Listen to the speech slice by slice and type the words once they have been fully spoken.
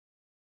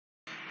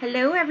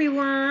Hello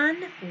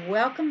everyone,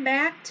 welcome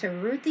back to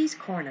Ruthie's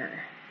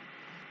Corner.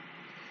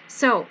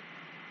 So,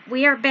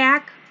 we are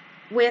back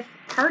with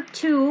part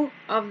 2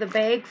 of the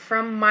bag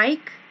from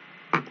Mike.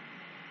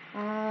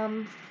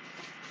 From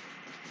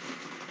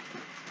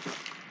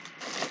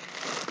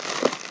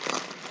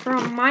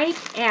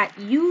Mike at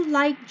You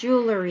Like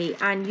Jewelry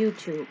on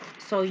YouTube.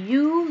 So,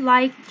 You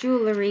Like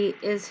Jewelry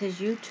is his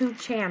YouTube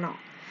channel.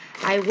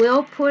 I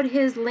will put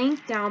his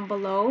link down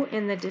below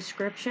in the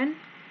description.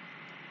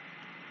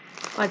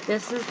 But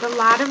this is the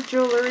lot of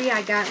jewelry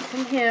I got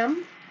from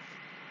him.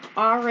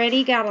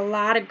 Already got a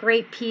lot of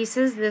great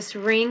pieces. This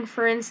ring,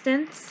 for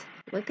instance.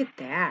 Look at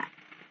that.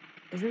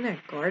 Isn't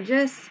that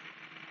gorgeous?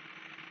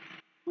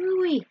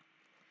 Woo-wee.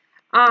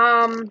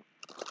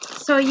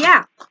 So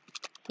yeah,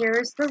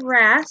 here's the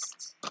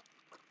rest.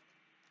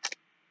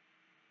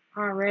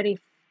 Already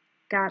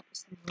got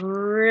some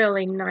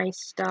really nice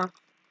stuff.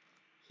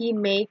 He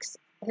makes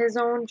his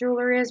own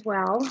jewelry as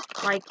well.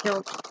 Like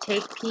he'll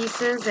take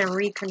pieces and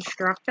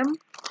reconstruct them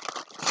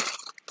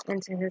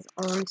into his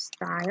own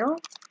style.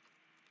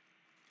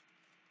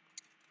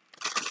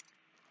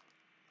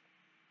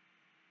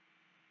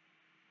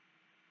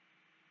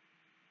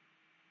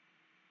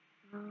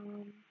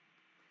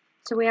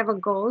 So we have a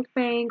gold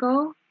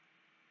bangle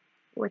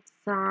with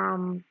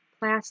some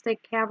plastic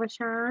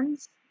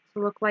cabochons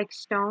to look like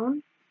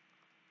stone.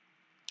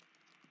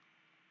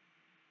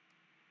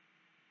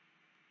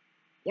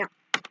 Yeah.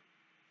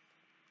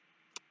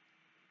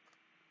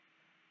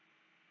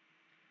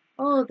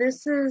 Oh,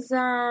 this is,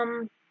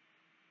 what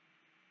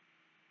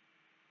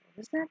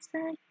does that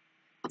say?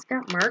 It's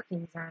got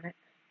markings on it.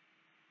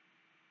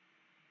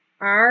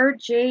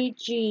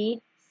 RJGCN.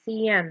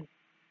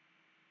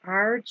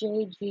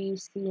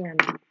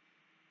 RJGCN.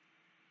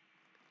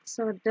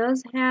 So it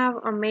does have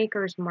a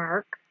maker's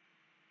mark.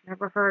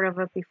 Never heard of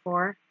it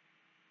before.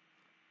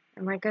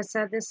 And like I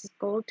said, this is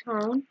gold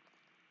tone.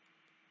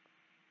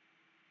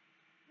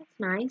 That's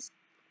nice.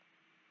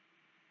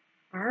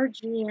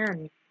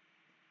 RGN.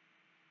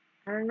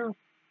 I don't know.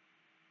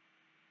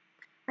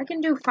 I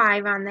can do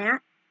 5 on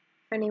that,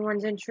 if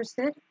anyone's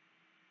interested.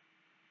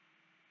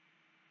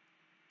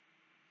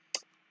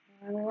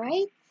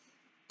 Alright.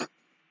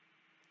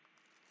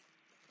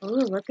 Oh,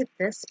 look at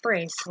this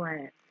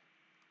bracelet.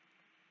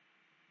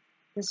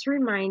 This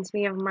reminds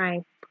me of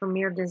my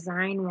Premier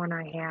Design one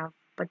I have,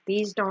 but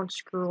these don't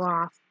screw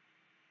off.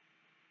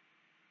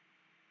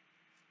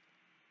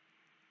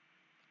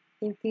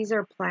 I think these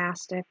are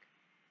plastic.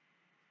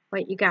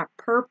 But you got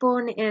purple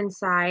on the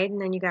inside, and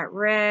then you got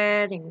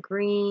red and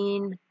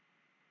green.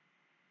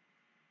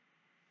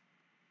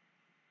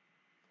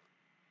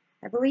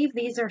 I believe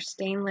these are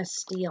stainless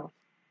steel.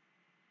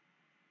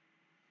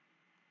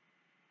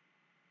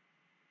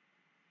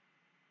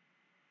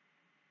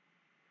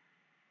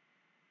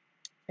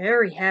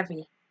 Very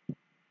heavy.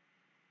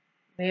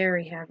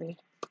 Very heavy.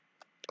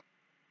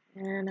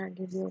 And I'll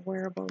give you a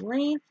wearable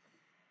length.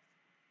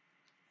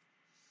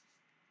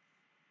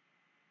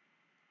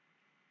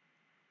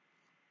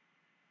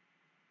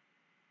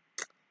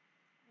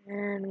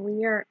 And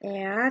we are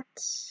at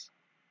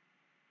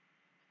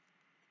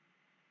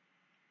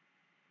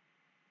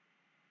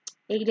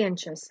 8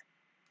 inches.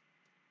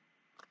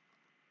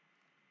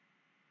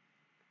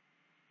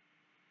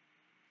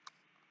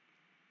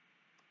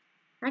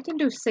 I can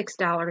do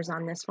 $6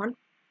 on this one. It's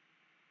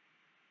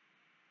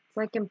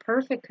like in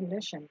perfect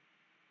condition.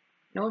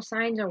 No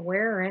signs of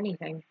wear or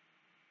anything.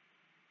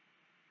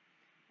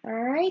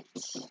 Alright.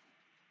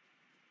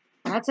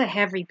 That's a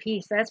heavy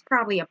piece. That's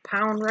probably a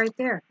pound right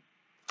there.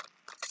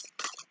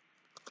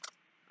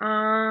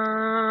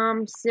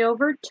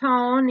 Silver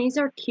tone. These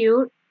are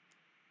cute.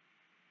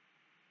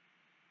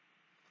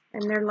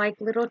 And they're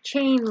like little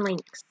chain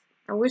links.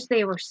 I wish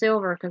they were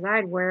silver because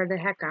I'd wear the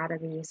heck out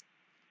of these.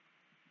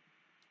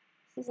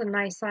 This is a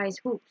nice size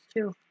hoops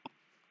too.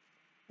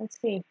 Let's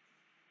see.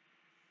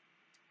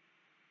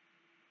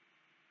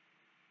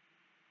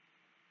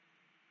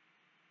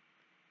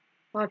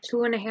 About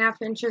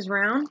 2.5 inches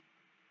round.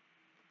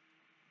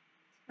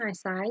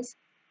 Nice size.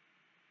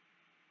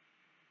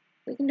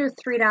 We can do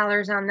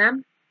 $3 on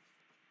them.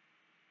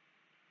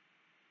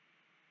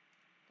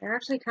 They're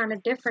actually kind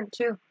of different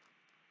too.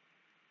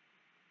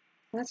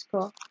 That's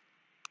cool.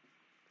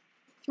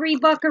 3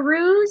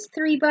 buckaroos,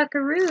 3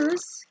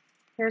 buckaroos.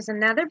 Here's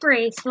another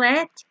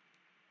bracelet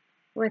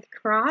with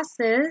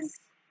crosses.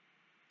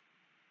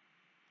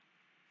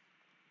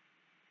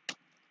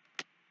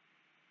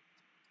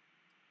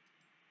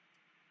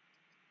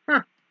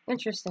 Huh,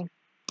 interesting.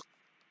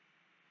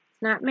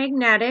 It's not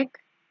magnetic.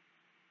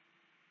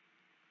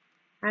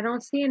 I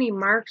don't see any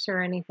marks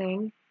or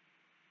anything.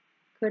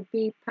 Could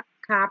be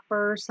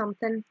copper or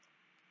something.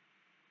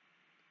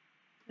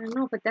 I don't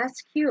know, but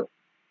that's cute.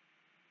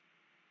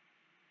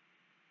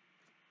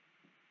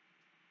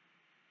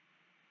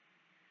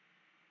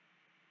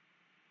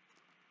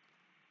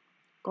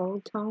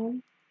 Gold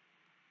tone.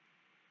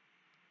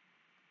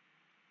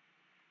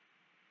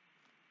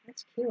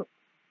 That's cute.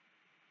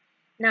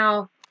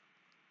 Now,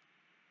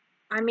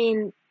 I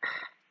mean,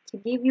 to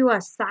give you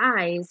a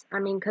size. I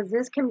mean, because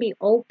this can be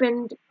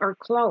opened or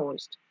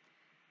closed.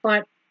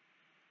 But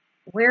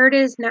where it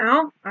is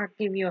now, I'll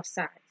give you a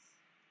size.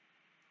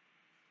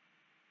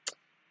 So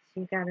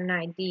you got an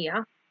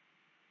idea.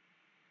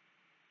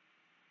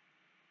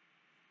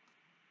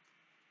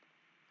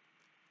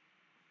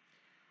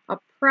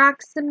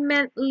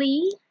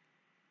 Approximately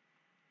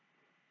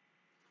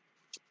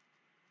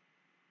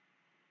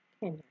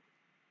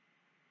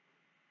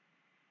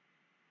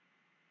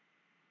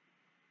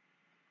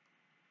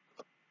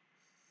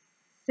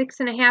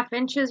 6.5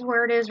 inches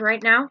where it is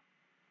right now,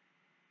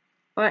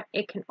 but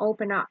it can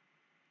open up.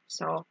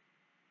 So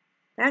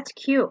that's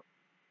cute.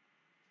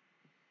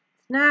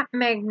 It's not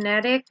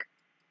magnetic,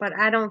 but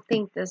I don't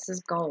think this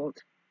is gold.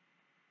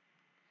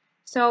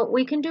 So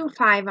we can do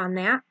 5 on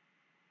that.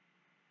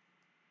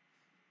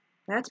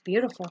 That's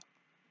beautiful.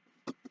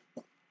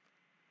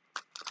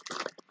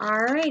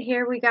 Alright,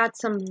 here we got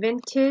some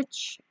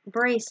vintage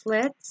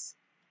bracelets.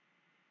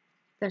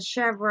 The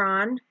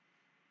chevron.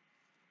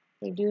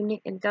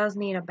 It does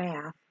need a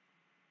bath.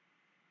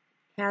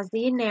 Has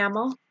the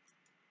enamel.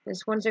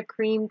 This one's a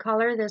cream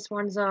color. This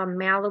one's a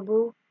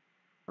Malibu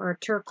or a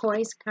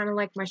turquoise, kind of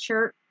like my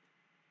shirt.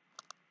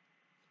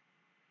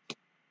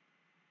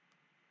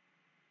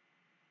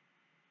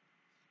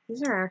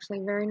 These are actually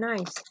very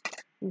nice.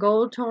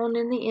 Gold tone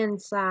in the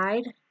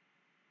inside.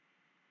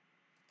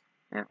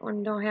 That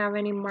one don't have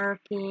any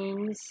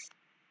markings.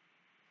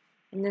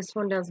 And this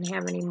one doesn't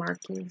have any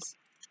markings.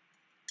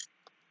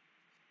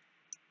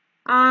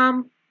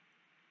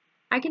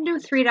 I can do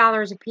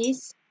 $3 a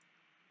piece.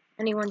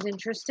 Anyone's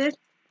interested?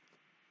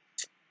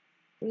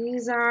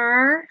 These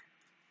are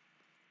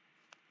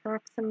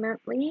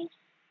approximately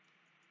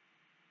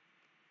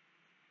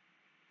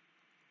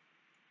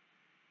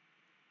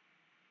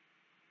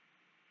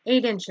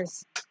 8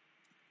 inches.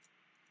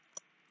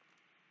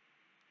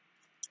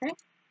 Okay.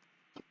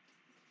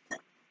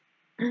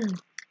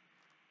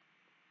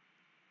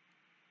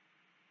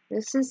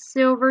 This is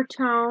silver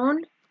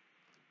tone,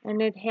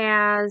 and it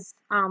has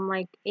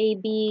like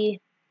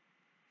AB.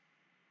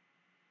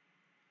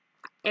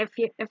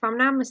 If I'm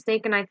not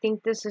mistaken, I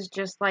think this is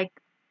just like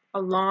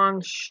a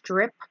long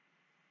strip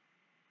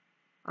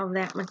of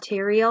that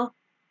material,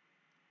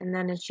 and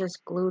then it's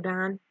just glued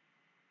on.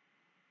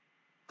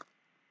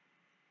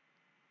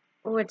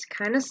 Oh, it's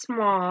kind of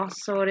small,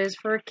 so it is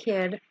for a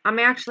kid. I'm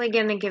actually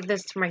going to give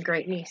this to my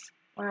great niece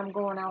when I'm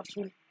going out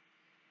to.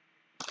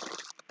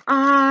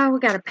 We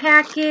got a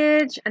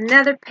package,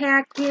 another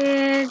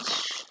package.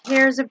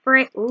 Here's a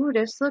break. Ooh,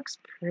 this looks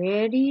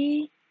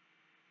pretty.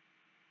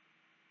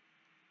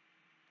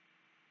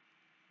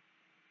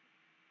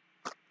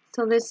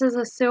 So this is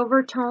a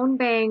silver tone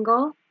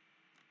bangle.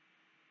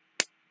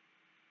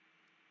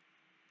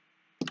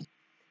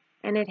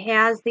 And it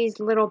has these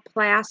little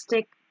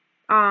plastic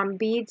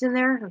beads in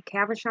there, or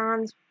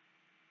cabochons,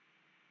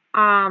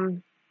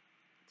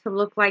 to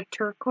look like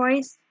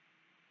turquoise,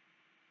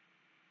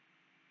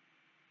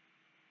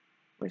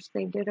 which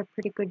they did a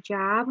pretty good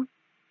job.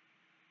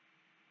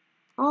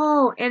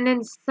 Oh, and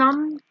in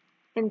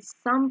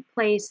some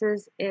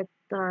places,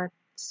 the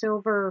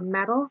silver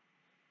metal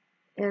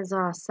is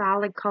a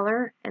solid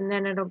color, and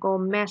then it'll go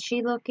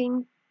meshy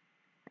looking,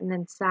 and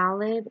then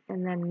solid,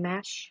 and then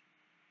mesh.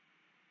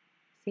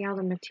 See how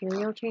the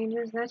material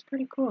changes? That's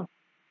pretty cool.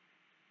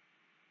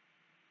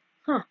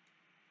 Huh.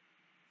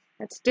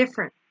 That's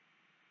different.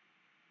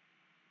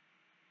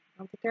 I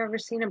don't think I've ever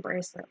seen a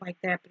bracelet like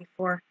that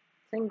before.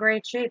 It's in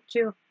great shape,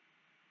 too.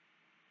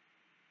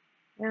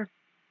 Yeah.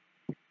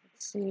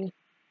 Let's see.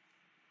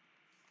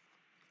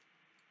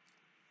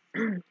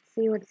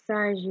 See what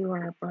size you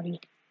are, buddy.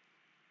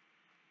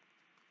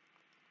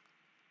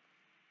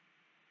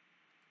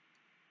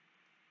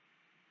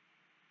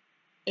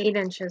 $8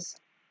 inches.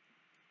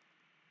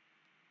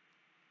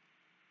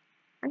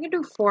 I can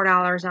do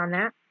 $4 on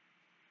that.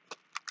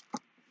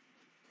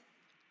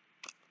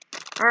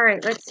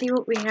 Alright, let's see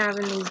what we have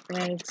in these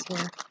bags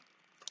here.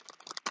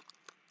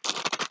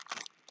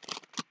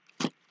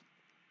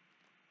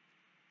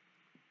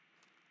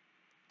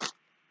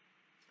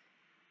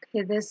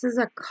 Okay, this is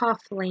a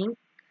cuff link.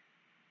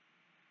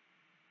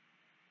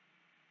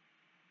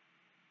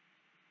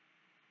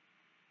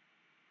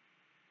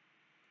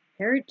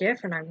 Very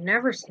different. I've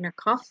never seen a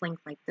cuff link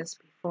like this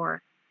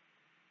before.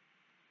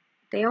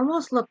 They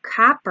almost look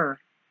copper.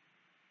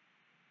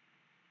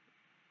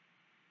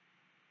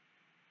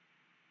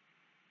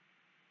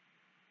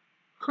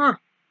 Huh.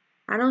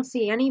 I don't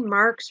see any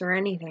marks or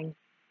anything.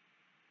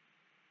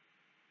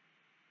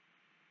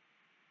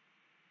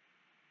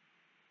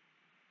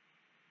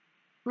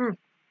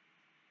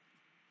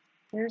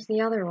 There's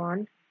the other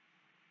one.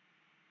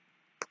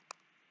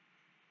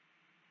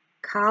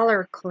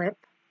 Collar clip.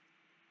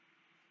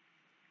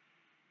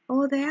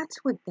 Oh, that's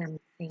what them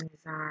things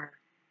are.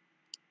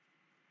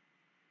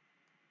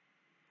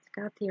 It's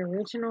got the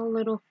original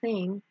little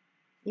thing.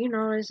 You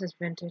know this is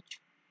vintage.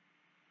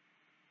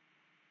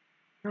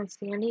 I don't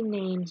see any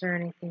names or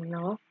anything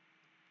though.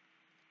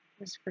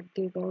 Just for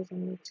giggles, let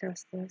me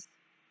test this.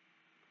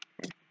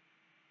 Okay.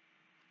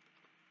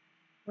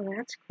 Well,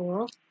 that's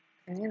cool.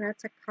 Okay,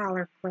 that's a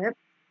collar clip.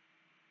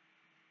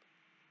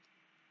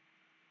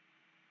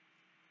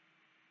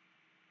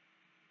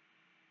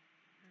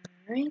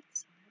 Alright,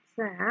 so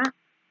that's that.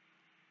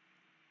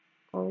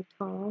 Gold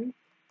tone.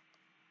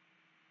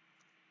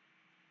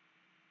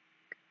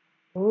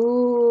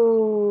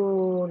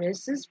 Ooh,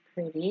 this is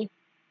pretty.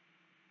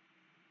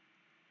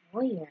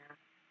 Oh yeah.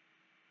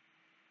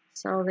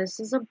 So this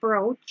is a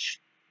brooch.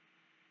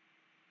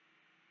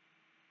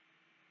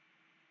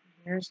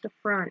 Here's the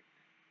front.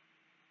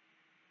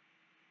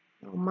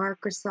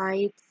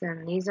 Marcasites,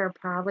 and these are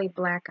probably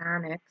black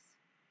onyx.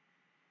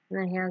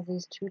 And it has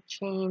these two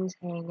chains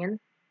hanging.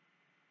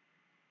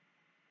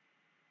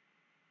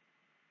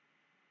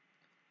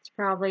 It's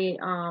probably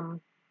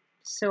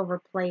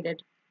silver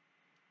plated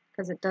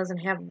because it doesn't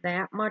have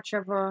that much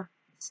of a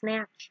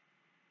snatch.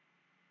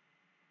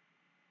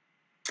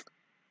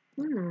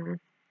 Well,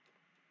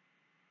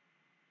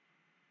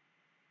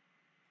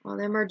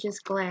 them are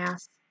just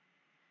glass.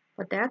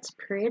 But that's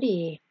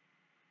pretty.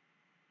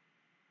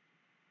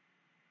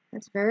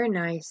 That's very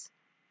nice.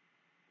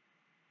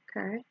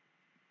 Okay.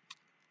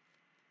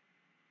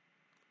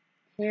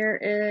 Here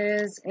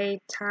is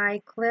a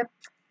tie clip.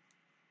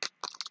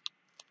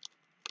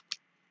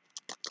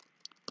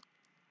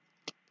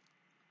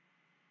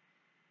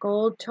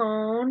 Gold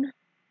tone.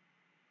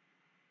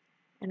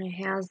 And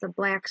it has the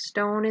black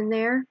stone in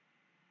there,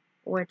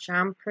 which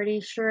I'm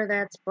pretty sure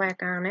that's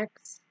black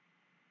onyx.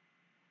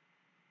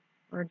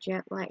 Or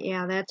jet light.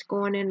 Yeah, that's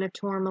going into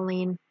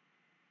tourmaline.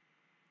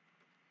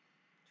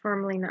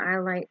 Tourmaline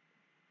eyelight.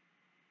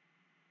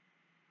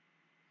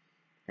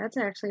 That's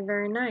actually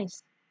very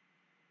nice.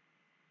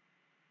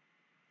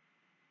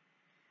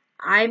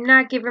 I'm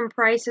not giving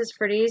prices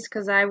for these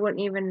because I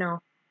wouldn't even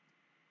know.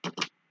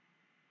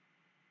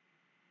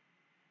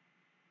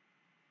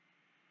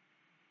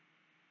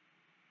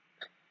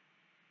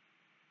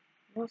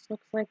 Almost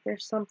looks like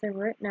there's something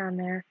written on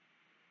there.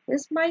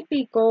 This might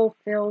be gold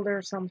filled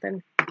or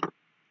something.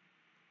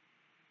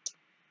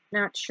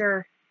 Not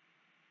sure.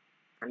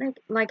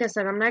 Like I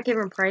said, I'm not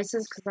giving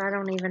prices because I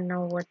don't even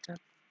know what to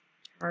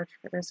charge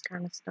for this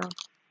kind of stuff.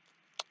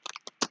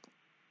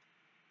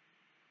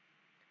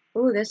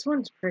 Ooh, this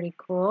one's pretty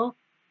cool.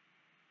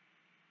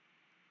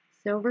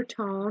 Silver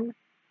tone.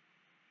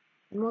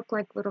 They look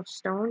like little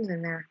stones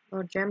in there,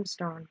 little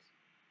gemstones.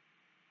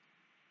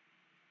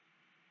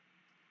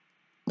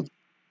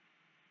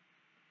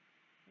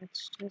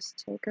 Let's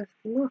just take a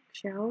look,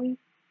 shall we?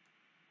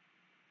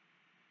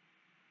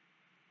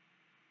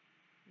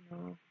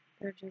 No,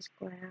 they're just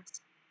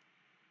glass.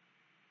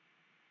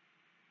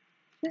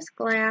 Just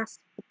glass,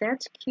 but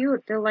that's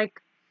cute. They're like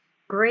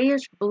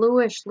grayish,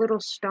 bluish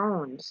little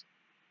stones.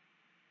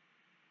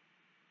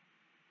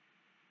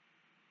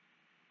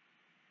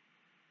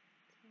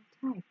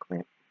 Tie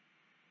clip.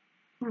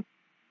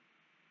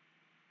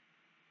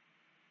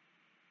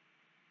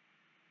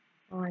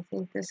 Oh, I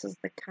think this is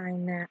the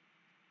kind that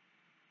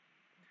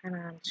kind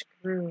of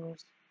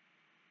unscrews.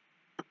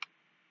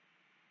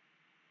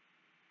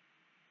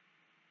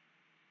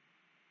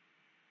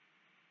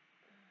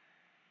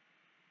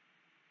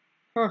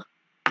 Huh.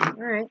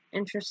 Alright,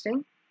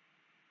 interesting.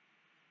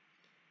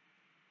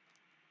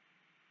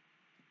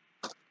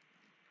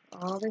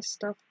 All this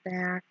stuff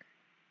back.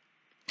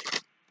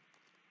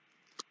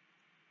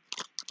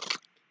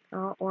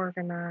 All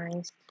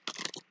organized.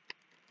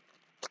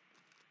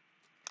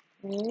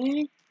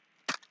 Okay.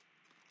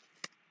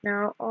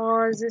 Now,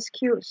 oh, is this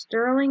cute?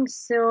 Sterling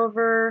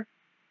silver,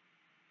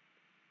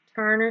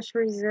 tarnish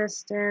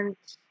resistant,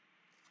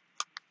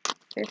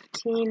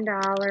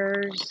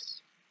 $15.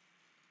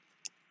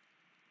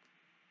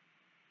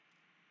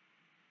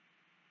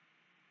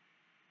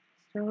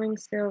 Sterling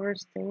silver,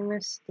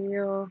 stainless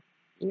steel,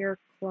 ear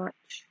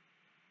clutch.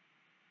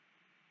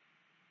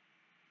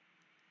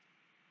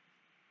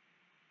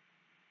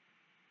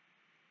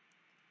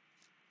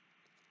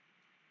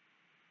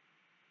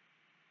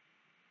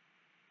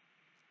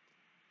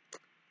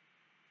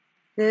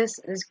 This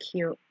is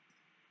cute.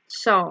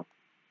 So,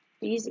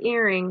 these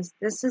earrings,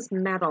 this is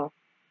metal.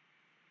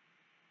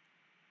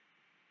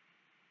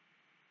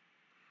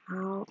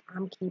 How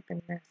I'm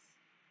keeping this.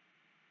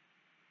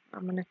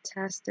 I'm going to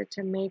test it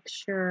to make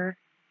sure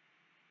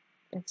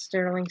it's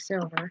sterling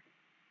silver.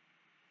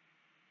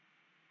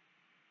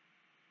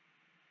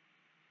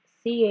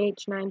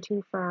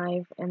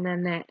 CH925 and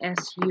then that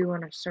SU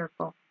in a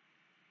circle.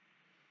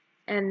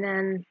 And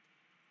then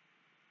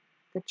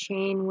the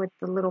chain with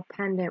the little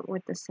pendant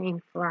with the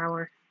same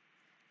flower.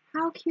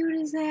 How cute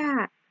is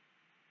that?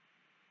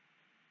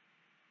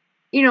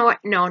 You know what?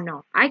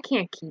 No. I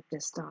can't keep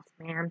this stuff,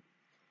 man.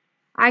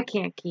 I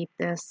can't keep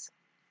this.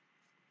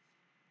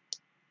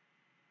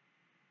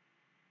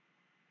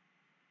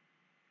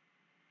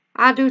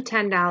 I'll do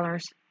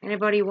 $10.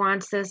 Anybody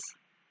wants this?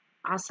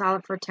 I'll sell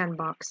it for $10.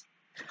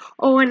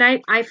 Oh, and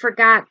I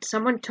forgot.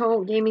 Someone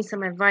gave me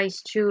some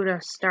advice too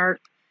to start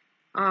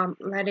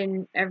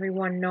letting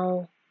everyone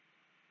know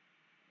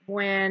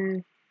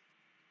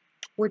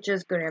which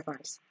is good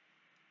advice.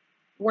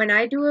 When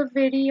I do a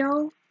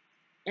video,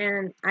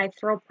 and I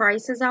throw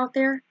prices out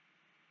there,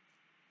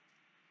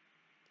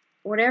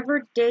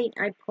 whatever date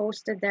I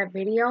posted that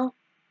video,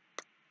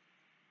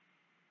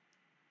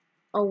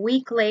 a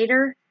week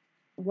later,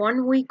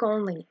 1 week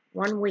only,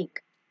 1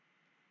 week,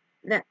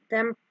 that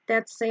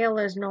sale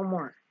is no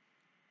more.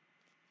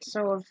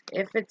 So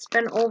if it's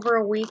been over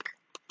a week,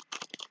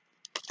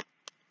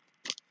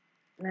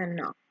 then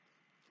no.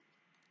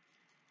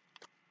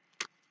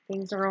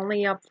 Things are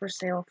only up for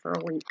sale for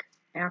a week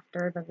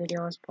after the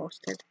video is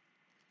posted.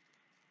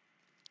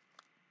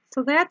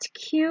 So that's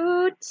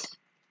cute.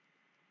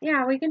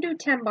 Yeah, we can do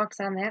 10 bucks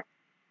on that.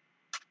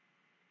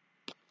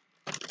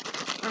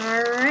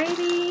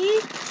 Alrighty.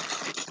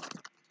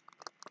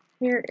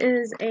 Here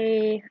is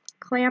a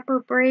clamper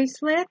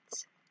bracelet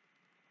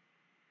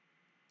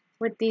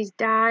with these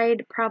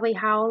dyed, probably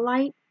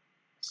howlite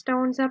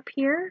stones up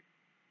here.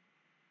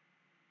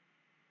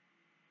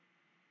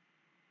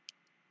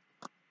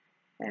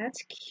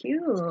 That's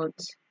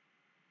cute.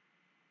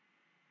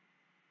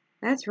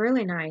 That's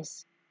really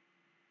nice.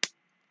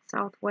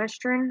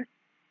 Southwestern,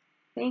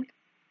 I think.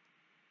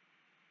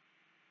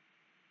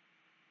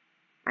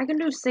 I can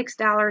do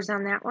 $6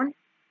 on that one.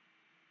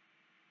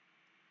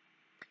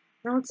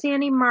 I don't see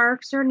any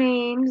marks or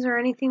names or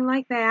anything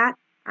like that.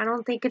 I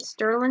don't think it's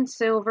sterling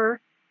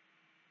silver.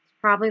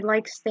 It's probably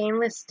like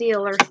stainless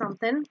steel or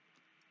something.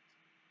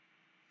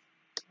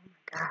 Oh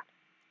my God.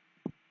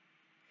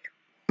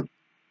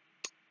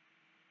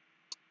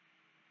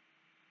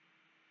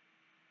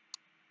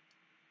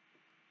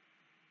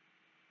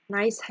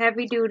 Nice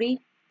heavy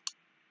duty.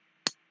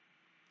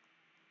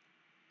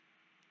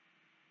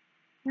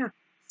 Yeah,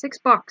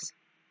 $6.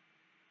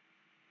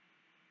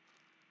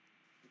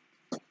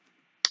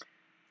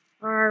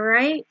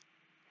 Alright,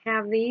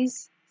 have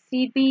these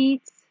seed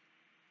beads.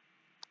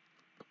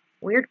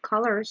 Weird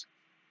colors,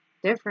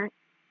 different.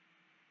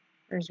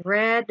 There's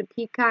red, the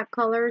peacock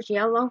colors,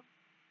 yellow.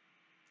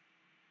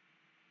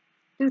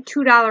 Do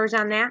 $2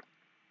 on that.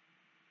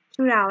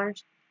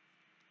 $2.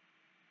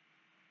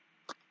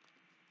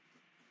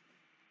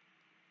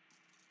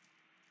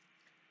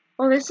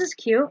 Oh, this is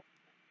cute.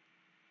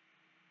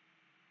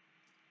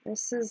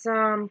 This is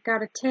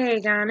got a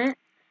tag on it.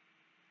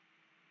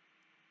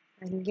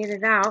 I can get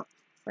it out.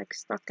 It's like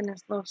stuck in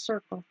this little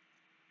circle.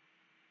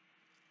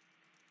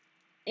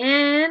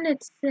 And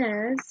it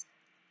says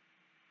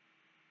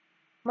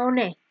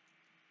Monet.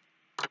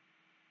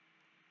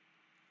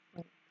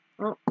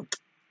 Oh,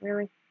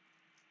 really?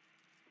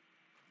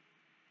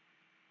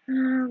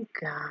 Oh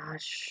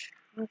gosh.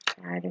 I'll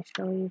try to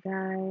show you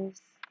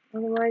guys.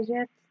 Otherwise you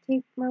have to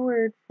take my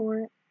word for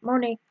it.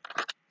 Monet.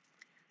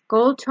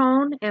 Gold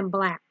tone and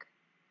black.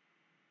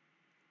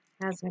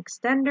 Has an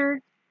extender.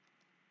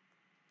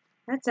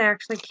 That's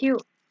actually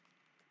cute.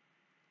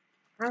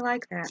 I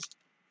like that.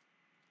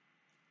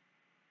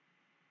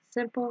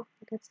 Simple,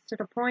 gets to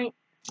the point.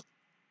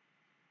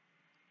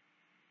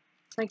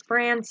 It's like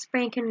brand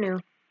spanking new.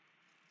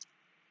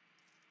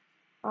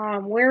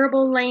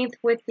 Wearable length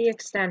with the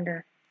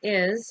extender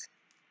is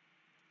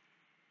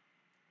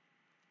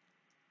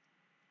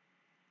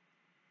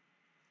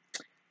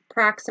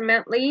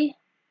approximately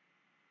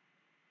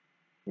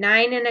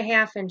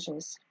 9.5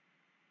 inches.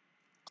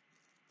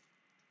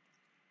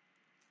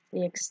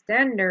 The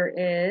extender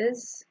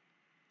is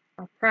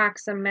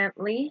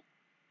approximately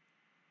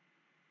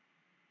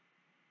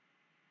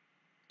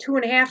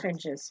 2.5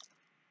 inches.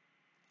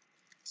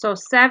 So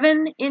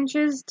 7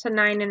 inches to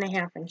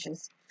 9.5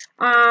 inches.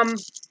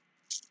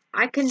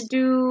 I can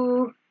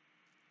do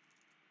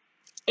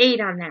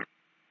 8 on that.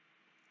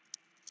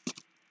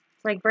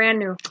 It's like brand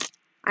new.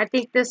 I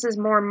think this is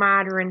more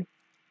modern.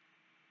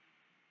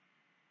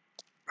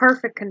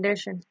 Perfect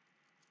condition.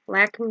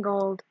 Black and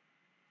gold.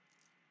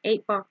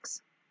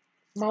 $8.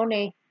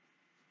 Monet.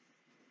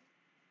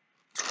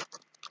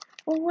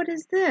 Oh, what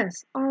is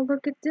this? Oh,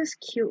 look at this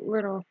cute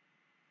little.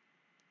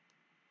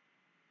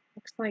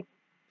 Looks like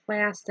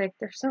plastic.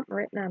 There's something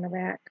written on the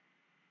back.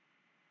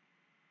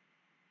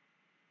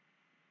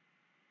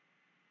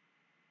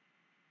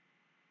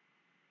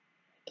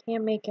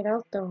 Can't make it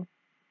out though.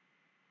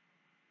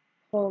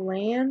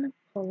 Pauline?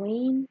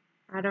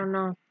 I don't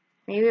know.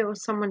 Maybe it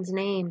was someone's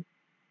name.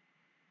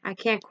 I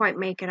can't quite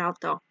make it out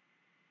though.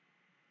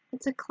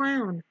 It's a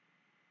clown.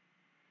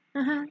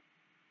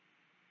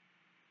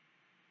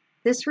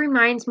 This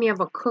reminds me of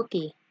a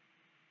cookie.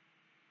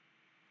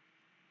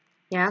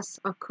 Yes,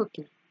 a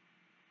cookie.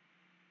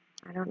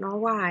 I don't know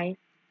why,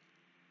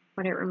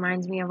 but it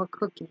reminds me of a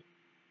cookie.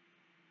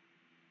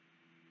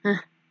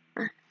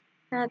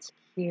 That's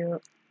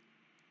cute.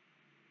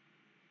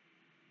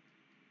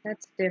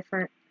 That's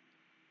different.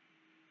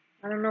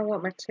 I don't know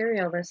what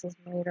material this is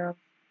made of.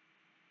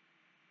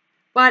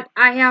 But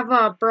I have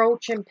a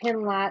brooch and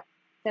pin lot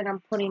that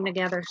I'm putting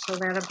together, so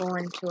that'll go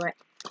into it.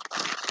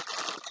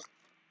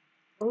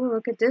 Oh,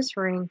 look at this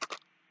ring.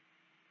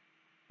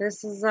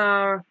 This is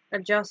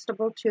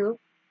adjustable too.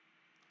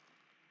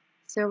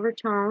 Silver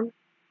tone.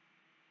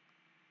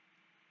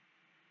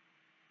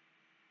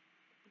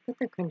 Look at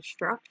the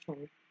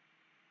construction.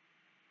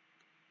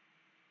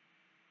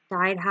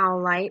 Dyed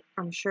Howlite,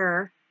 I'm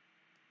sure.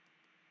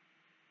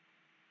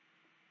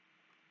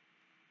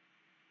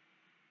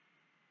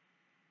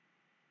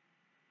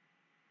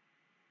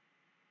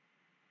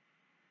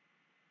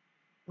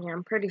 Yeah,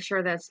 I'm pretty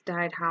sure that's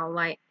dyed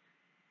Howlite.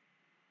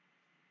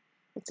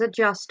 It's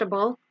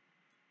adjustable.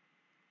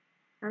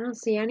 I don't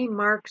see any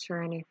marks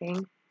or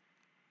anything.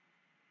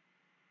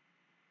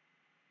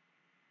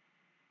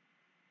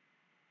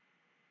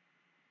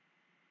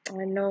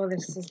 I know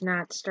this is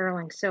not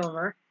sterling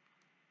silver.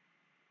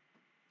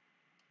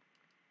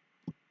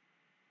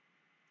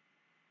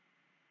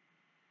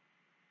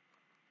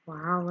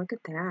 Wow, look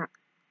at that.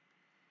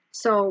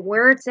 So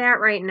where it's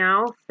at right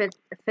now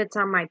fits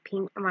on my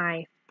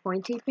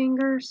pointy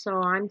finger,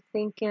 so I'm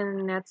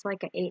thinking that's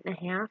like an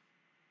 8.5.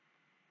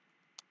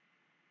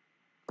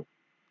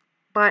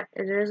 But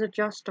it is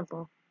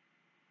adjustable.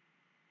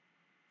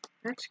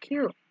 That's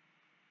cute.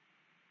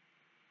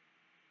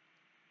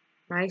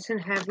 Nice and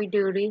heavy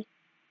duty.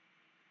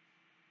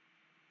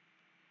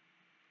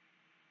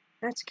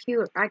 That's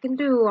cute. I can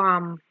do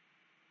 $8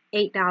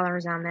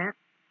 on that.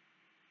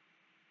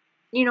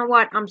 You know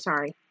what? I'm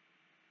sorry.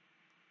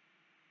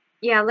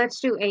 Yeah, let's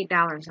do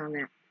 $8 on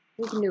that.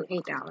 We can do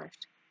 $8 if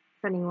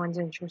anyone's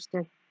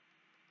interested.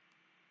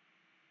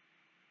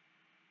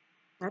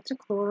 That's a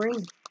cool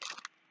ring.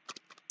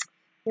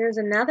 Here's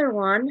another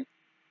one.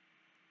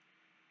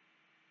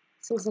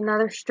 This is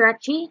another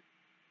stretchy.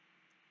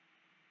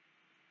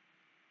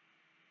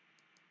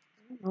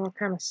 I don't know what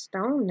kind of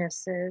stone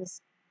this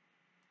is.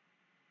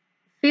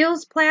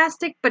 Feels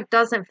plastic, but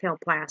doesn't feel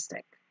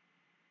plastic.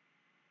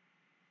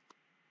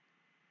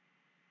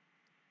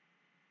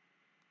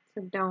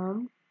 It's a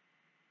dome.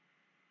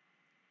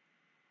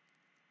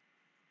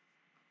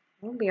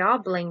 It'll be all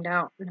blinged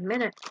out in a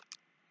minute.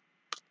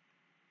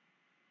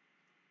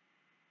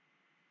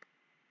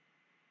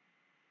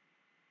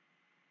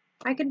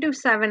 I could do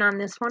 7 on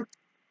this one.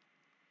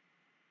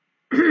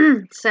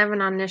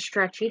 7 on this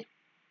stretchy.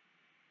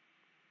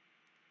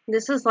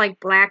 This is like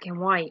black and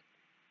white.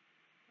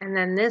 And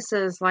then this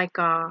is like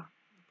a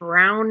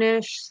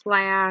brownish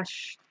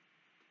slash...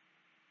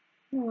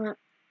 You know what?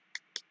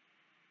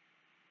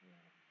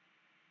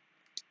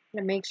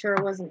 To make sure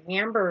it wasn't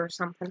amber or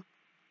something.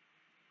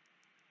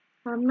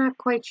 I'm not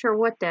quite sure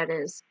what that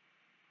is.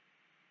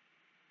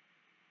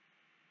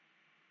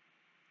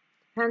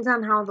 Depends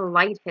on how the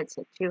light hits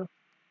it too.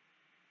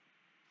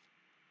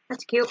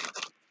 That's cute.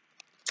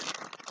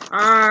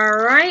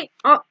 Alright.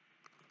 Oh,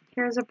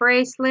 here's a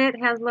bracelet.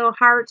 Has little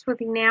hearts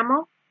with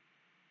enamel.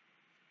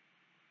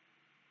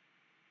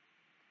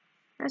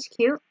 That's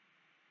cute.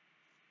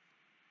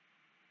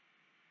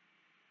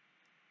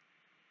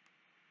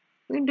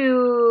 We can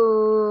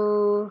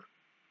do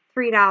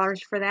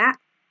 $3 for that.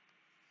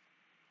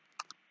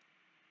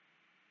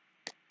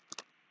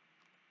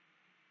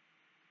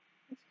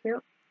 That's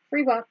cute.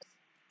 $3.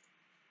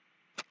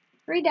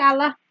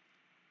 $3.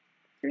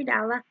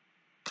 $3.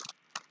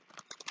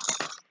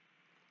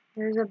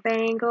 There's a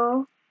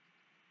bangle.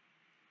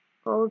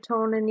 Gold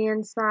tone in the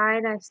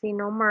inside. I see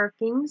no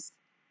markings.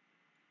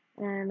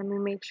 And let me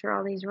make sure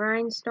all these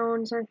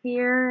rhinestones are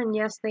here. And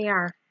yes, they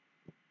are.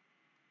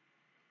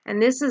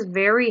 And this is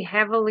very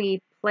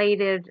heavily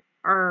plated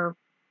or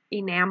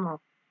enamel.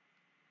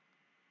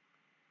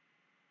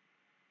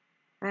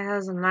 That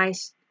has a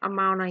nice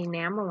amount of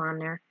enamel on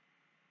there.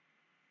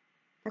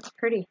 That's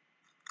pretty.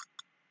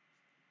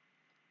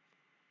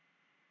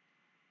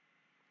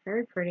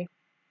 Very pretty.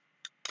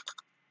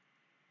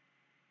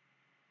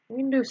 We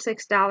can do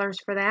 $6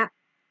 for that.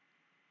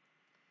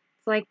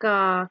 It's like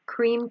a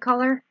cream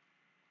color.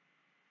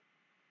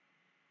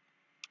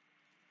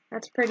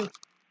 That's pretty.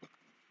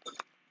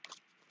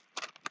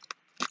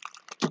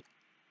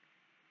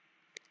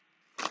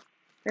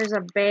 There's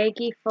a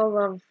baggie full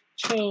of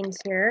chains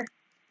here.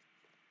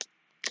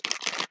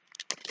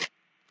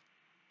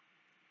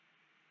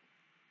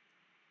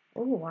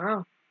 Oh,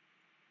 wow.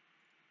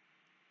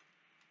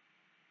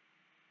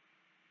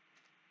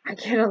 I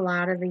get a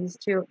lot of these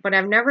too, but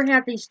I've never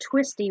had these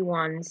twisty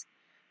ones.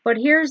 But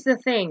here's the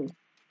thing.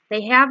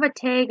 They have a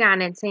tag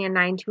on it saying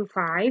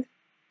 925.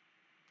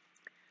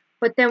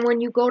 But then when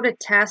you go to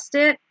test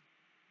it,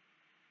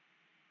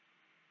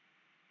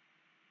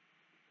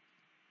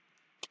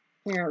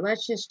 here,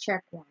 let's just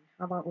check one.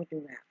 How about we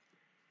do that?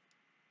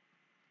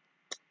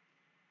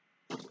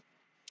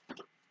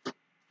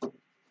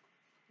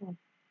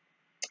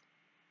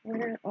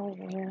 Where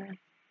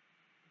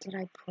did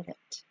I put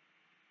it?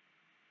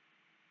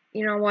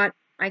 You know what?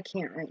 I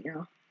can't right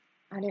now.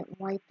 I didn't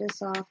wipe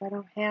this off. I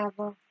don't have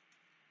a...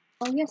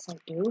 Oh, yes, I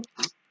do.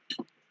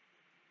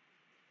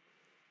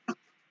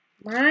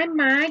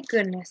 My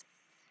goodness.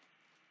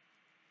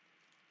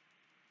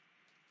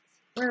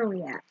 Where are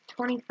we at?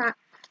 25.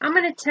 I'm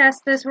gonna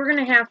test this. We're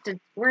gonna have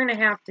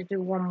to do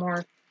one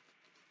more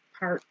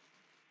part.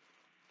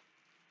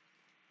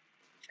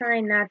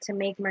 Trying not to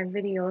make my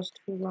videos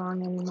too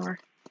long anymore.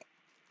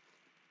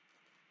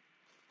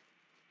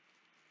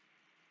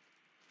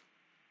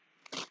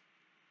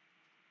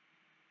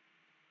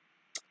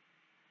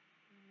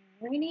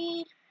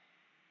 Alrighty.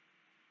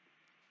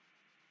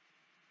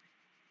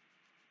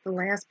 the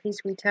last piece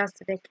we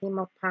tested, it came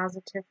up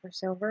positive for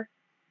silver.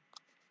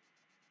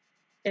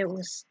 It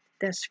was,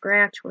 the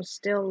scratch was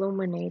still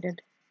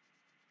illuminated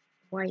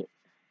white.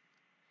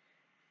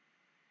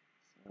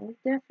 So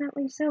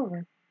definitely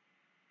silver.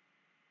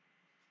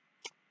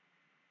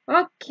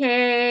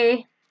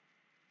 Okay.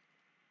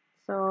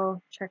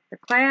 So check the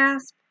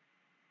clasp.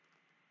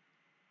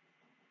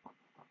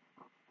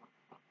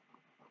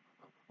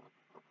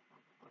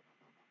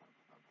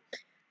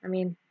 I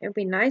mean, it would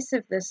be nice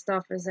if this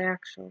stuff is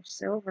actual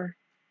silver.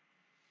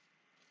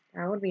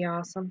 That would be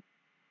awesome.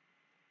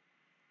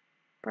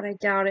 But I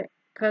doubt it,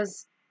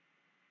 because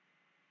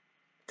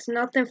it's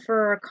nothing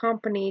for a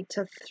company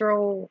to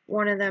throw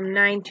one of them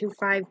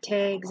 925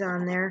 tags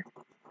on there.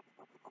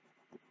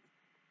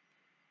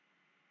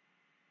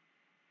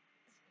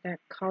 That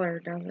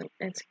color doesn't,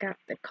 it's got,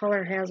 the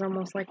color has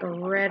almost like a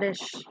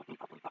reddish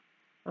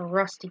or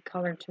rusty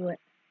color to it.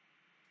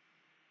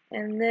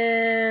 And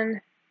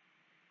then,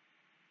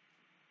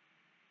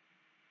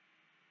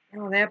 I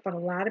know that, but a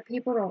lot of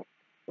people don't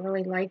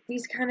really like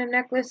these kind of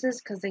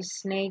necklaces because they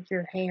snag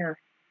your hair.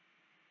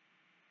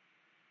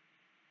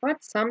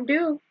 But some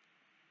do.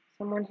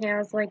 Someone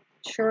has like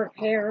short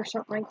hair or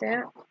something like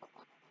that.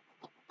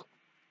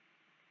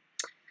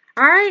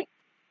 Alright,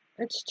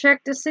 let's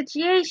check the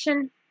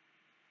situation.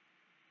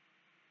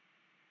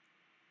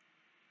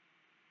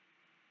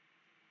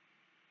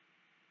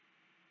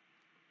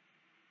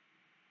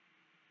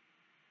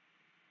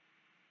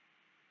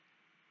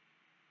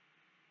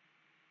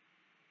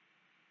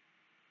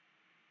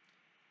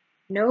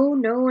 No,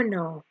 no, and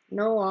no.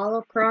 No all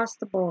across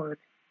the board.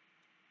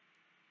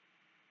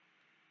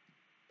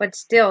 But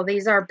still,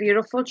 these are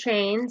beautiful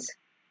chains.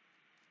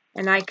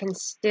 And I can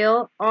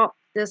still, oh,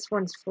 this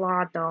one's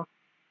flawed though.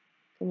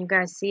 Can you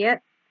guys see it?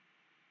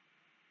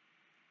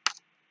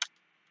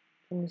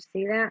 Can you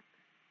see that?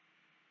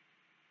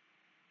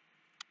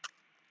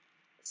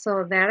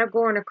 So that'll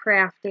go into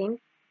crafting.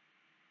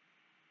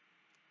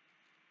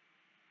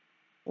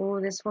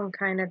 Oh, this one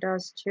kind of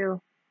does too.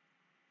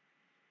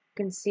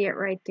 You can see it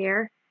right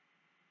there.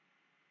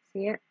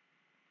 See it?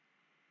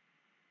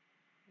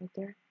 Right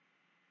there.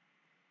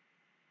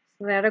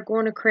 So that'll go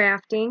into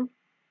crafting.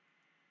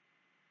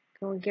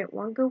 Can we get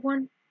one good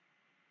one?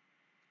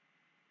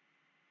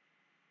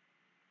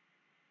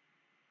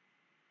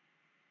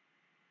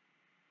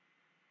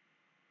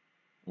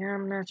 Yeah,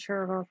 I'm not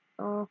sure about,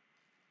 oh,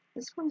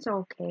 this one's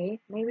okay.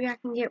 Maybe I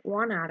can get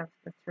one out of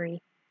the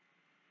three.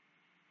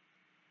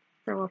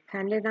 Throw a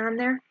pendant on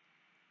there.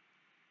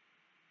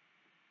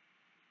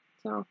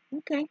 So,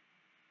 okay.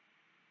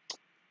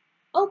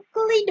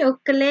 Oakley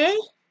dokley.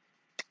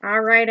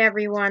 Alright,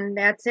 everyone.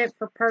 That's it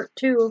for part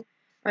 2.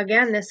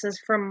 Again, this is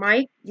from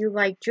Mike, You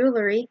Like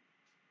Jewelry.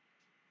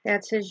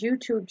 That's his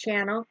YouTube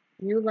channel,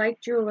 You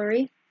Like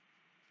Jewelry.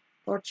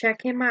 Go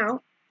check him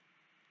out.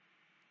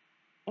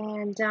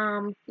 And,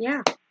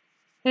 yeah.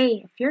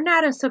 Hey, if you're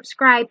not a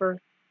subscriber,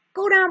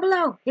 go down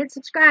below. Hit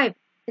subscribe.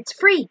 It's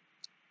free.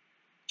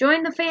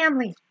 Join the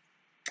family.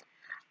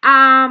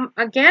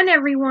 Again,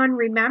 everyone,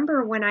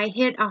 remember when I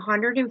hit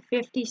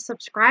 150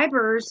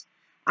 subscribers,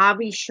 I'll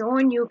be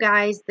showing you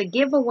guys the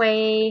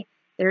giveaway.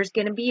 There's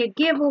going to be a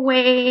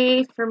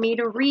giveaway for me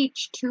to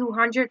reach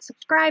 200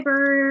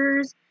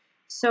 subscribers.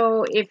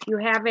 So if you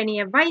have any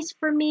advice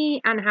for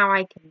me on how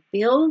I can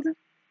build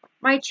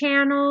my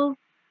channel,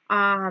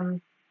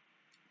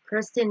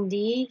 Kristen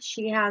D,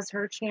 she has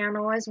her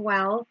channel as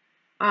well.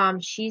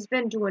 She's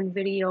been doing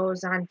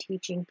videos on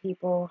teaching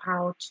people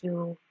how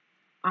to,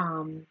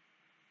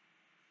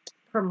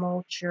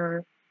 promote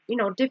your,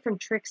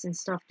 different tricks and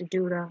stuff to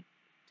do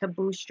to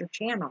boost your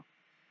channel.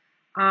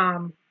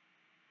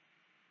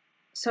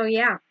 So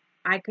yeah,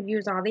 I could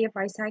use all the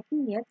advice I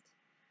can get.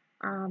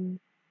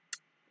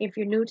 If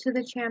you're new to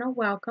the channel,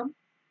 welcome.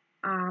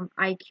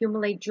 I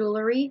accumulate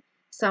jewelry.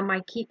 Some I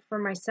keep for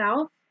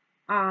myself.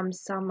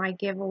 Some I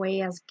give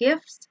away as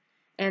gifts,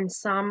 and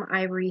some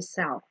I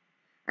resell.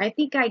 I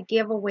think I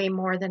give away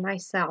more than I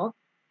sell,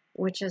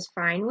 which is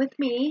fine with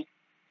me.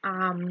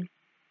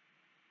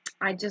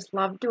 I just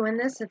love doing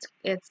this.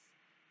 It's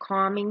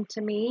calming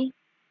to me,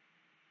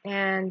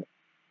 and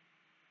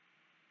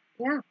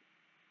yeah,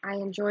 I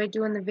enjoy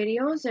doing the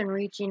videos and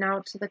reaching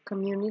out to the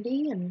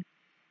community and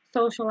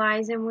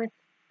socializing with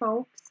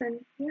folks,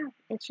 and yeah,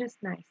 it's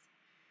just nice.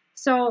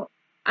 So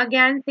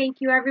again, thank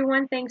you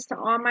everyone. Thanks to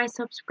all my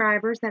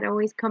subscribers that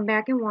always come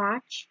back and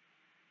watch,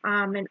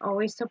 and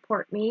always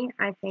support me.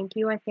 I thank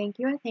you. I thank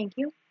you. I thank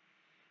you.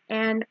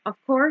 And of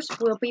course,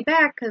 we'll be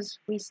back because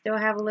we still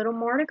have a little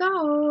more to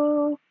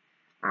go.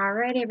 All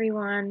right,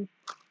 everyone.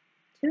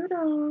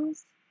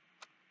 Toodles.